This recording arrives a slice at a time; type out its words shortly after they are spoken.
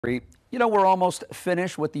You know, we're almost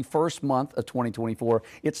finished with the first month of 2024.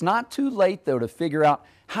 It's not too late, though, to figure out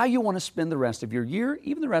how you want to spend the rest of your year,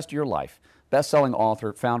 even the rest of your life. Best-selling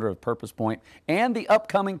author, founder of Purpose Point, and the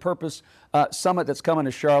upcoming Purpose Summit that's coming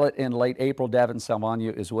to Charlotte in late April. Davin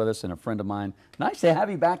Salvagno is with us, and a friend of mine. Nice to have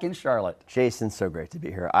you back in Charlotte. Jason, so great to be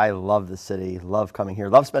here. I love the city, love coming here,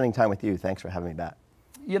 love spending time with you. Thanks for having me back.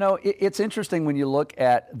 You know, it's interesting when you look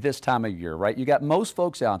at this time of year, right? You got most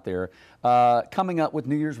folks out there coming up with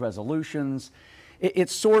New Year's resolutions.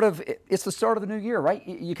 It's the start of the new year, right?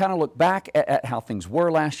 You kind of look back at how things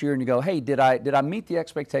were last year and you go, hey, did I meet the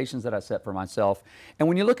expectations that I set for myself? And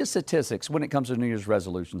when you look at statistics when it comes to New Year's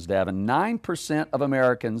resolutions, Davin, 9% of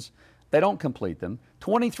Americans, they don't complete them.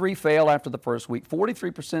 23 fail after the first week.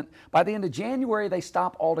 43% by the end of January, they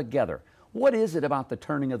stop altogether. What is it about the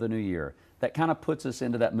turning of the new year that kind of puts us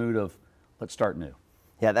into that mood of let's start new?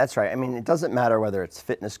 Yeah, that's right. I mean, it doesn't matter whether it's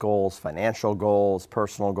fitness goals, financial goals,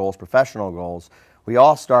 personal goals, professional goals. We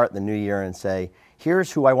all start the new year and say,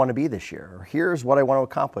 here's who I want to be this year, or here's what I want to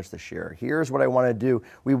accomplish this year, here's what I want to do.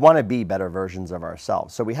 We want to be better versions of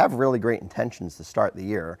ourselves. So we have really great intentions to start the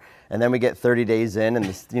year. And then we get 30 days in and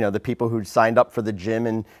the people who signed up for the gym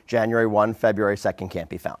in January 1, February 2nd can't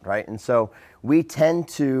be found, right? And so we tend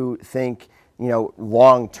to think,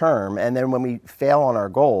 long term, and then when we fail on our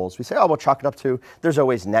goals, we say, oh, we'll chalk it up to there's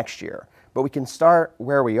always next year. But we can start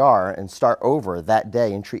where we are and start over that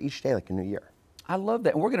day and treat each day like a new year. I love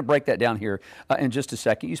that. And we're going to break that down here in just a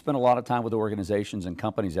second. You spend a lot of time with organizations and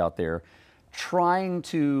companies out there trying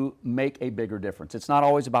to make a bigger difference. It's not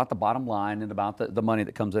always about the bottom line and about the money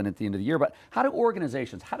that comes in at the end of the year, but how do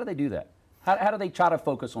organizations, how do they do that? How do they try to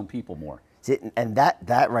focus on people more? And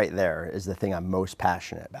that right there is the thing I'm most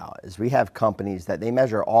passionate about, is we have companies that they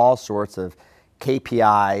measure all sorts of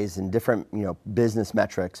KPIs and different business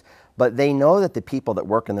metrics, but they know that the people that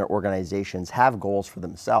work in their organizations have goals for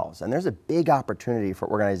themselves. And there's a big opportunity for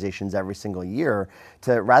organizations every single year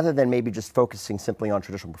to, rather than maybe just focusing simply on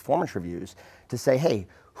traditional performance reviews, to say, hey,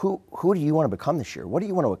 who do you want to become this year? What do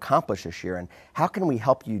you want to accomplish this year? And how can we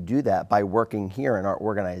help you do that by working here in our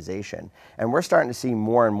organization? And we're starting to see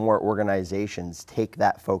more and more organizations take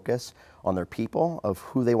that focus on their people, of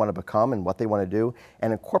who they want to become and what they want to do,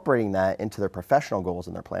 and incorporating that into their professional goals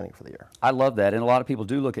and their planning for the year. I love that. And a lot of people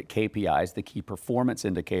do look at KPIs, the key performance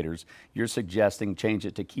indicators. You're suggesting change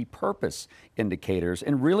it to key purpose indicators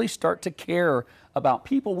and really start to care about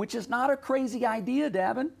people, which is not a crazy idea,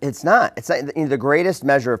 Davin. It's not. It's not. The greatest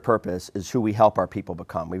measure of purpose is who we help our people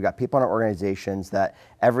become. We've got people in our organizations that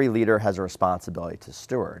every leader has a responsibility to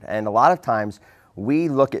steward. And a lot of times, we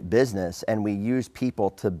look at business and we use people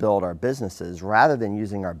to build our businesses rather than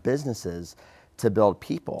using our businesses to build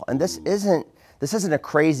people. And this isn't a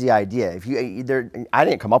crazy idea. I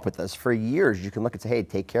didn't come up with this. For years, you can look and say, hey,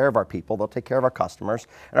 take care of our people, they'll take care of our customers,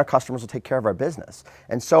 and our customers will take care of our business.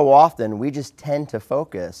 And so often, we just tend to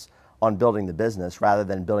focus on building the business rather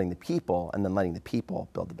than building the people and then letting the people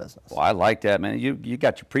build the business. Well, I like that, man. You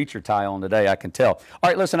got your preacher tie on today, I can tell. All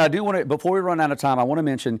right, listen, I do want to, before we run out of time, I want to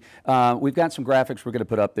mention, we've got some graphics we're going to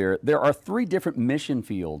put up there. There are 3 different mission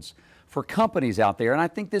fields for companies out there, and I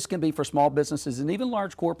think this can be for small businesses and even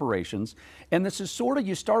large corporations. And this is sort of,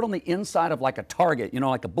 you start on the inside of like a target,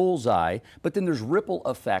 like a bullseye, but then there's ripple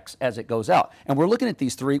effects as it goes out. And we're looking at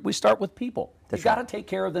these 3. We start with people. You've got to take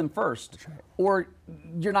care of them first, or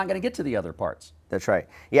you're not going to get to the other parts. That's right.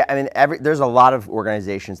 Yeah, I mean, there's a lot of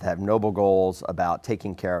organizations that have noble goals about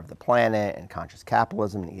taking care of the planet and conscious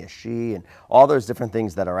capitalism and ESG and all those different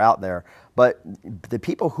things that are out there. But the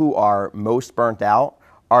people who are most burnt out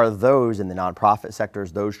are those in the nonprofit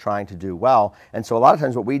sectors, those trying to do well. And so a lot of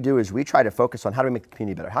times what we do is we try to focus on how do we make the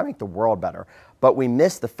community better, how do we make the world better. But we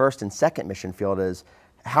miss the first and second mission field is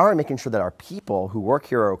how are we making sure that our people who work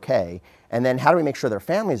here are okay? And then how do we make sure their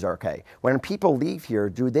families are okay? When people leave here,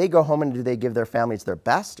 do they go home and do they give their families their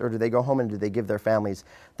best, or do they go home and do they give their families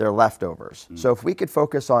their leftovers? So if we could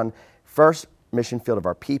focus on first mission field of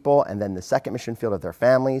our people, and then the second mission field of their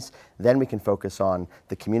families, then we can focus on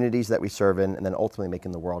the communities that we serve in, and then ultimately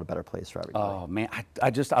making the world a better place for everybody. Oh man,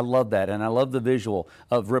 I love that, and I love the visual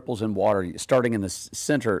of ripples in water, starting in the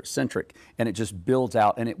centric, and it just builds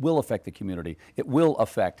out, and it will affect the community. It will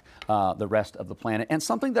affect the rest of the planet. And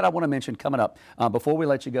something that I want to mention coming up before we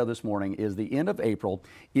let you go this morning is the end of April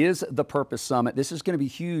is the Purpose Summit. This is going to be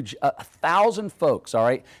huge, 1,000 folks, all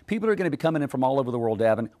right? People are going to be coming in from all over the world,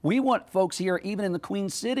 Davin. We want folks here even in the Queen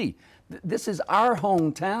City. This is our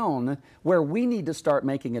hometown where we need to start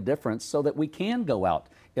making a difference so that we can go out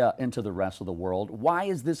into the rest of the world. Why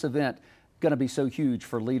is this event going to be so huge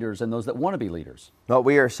for leaders and those that want to be leaders? Well,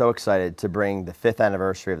 we are so excited to bring the 5th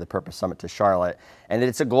anniversary of the Purpose Summit to Charlotte, and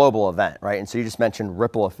it's a global event, right? And so you just mentioned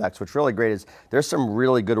ripple effects. What's really great is there's some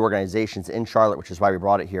really good organizations in Charlotte, which is why we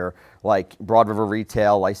brought it here, like Broad River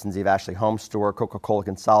Retail, licensee of Ashley Home Store, Coca-Cola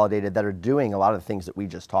Consolidated, that are doing a lot of the things that we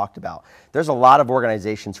just talked about. There's a lot of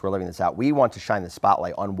organizations who are living this out. We want to shine the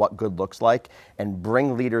spotlight on what good looks like and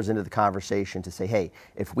bring leaders into the conversation to say, hey,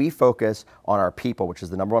 if we focus on our people, which is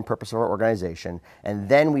the #1 purpose of our organization, and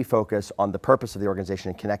then we focus on the purpose of the organization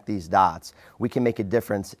and connect these dots, we can make a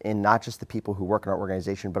difference in not just the people who work in our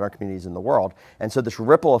organization, but our communities in the world. And so this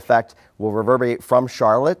ripple effect will reverberate from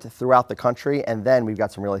Charlotte throughout the country, and then we've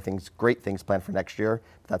got some really great things planned for next year.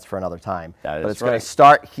 But that's for another time. But it's going to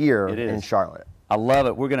start here in Charlotte. I love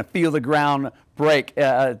it. We're going to feel the ground break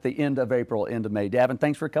at the end of April, end of May. Davin,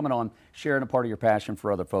 thanks for coming on, sharing a part of your passion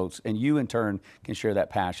for other folks, and you in turn can share that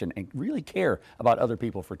passion and really care about other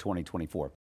people for 2024.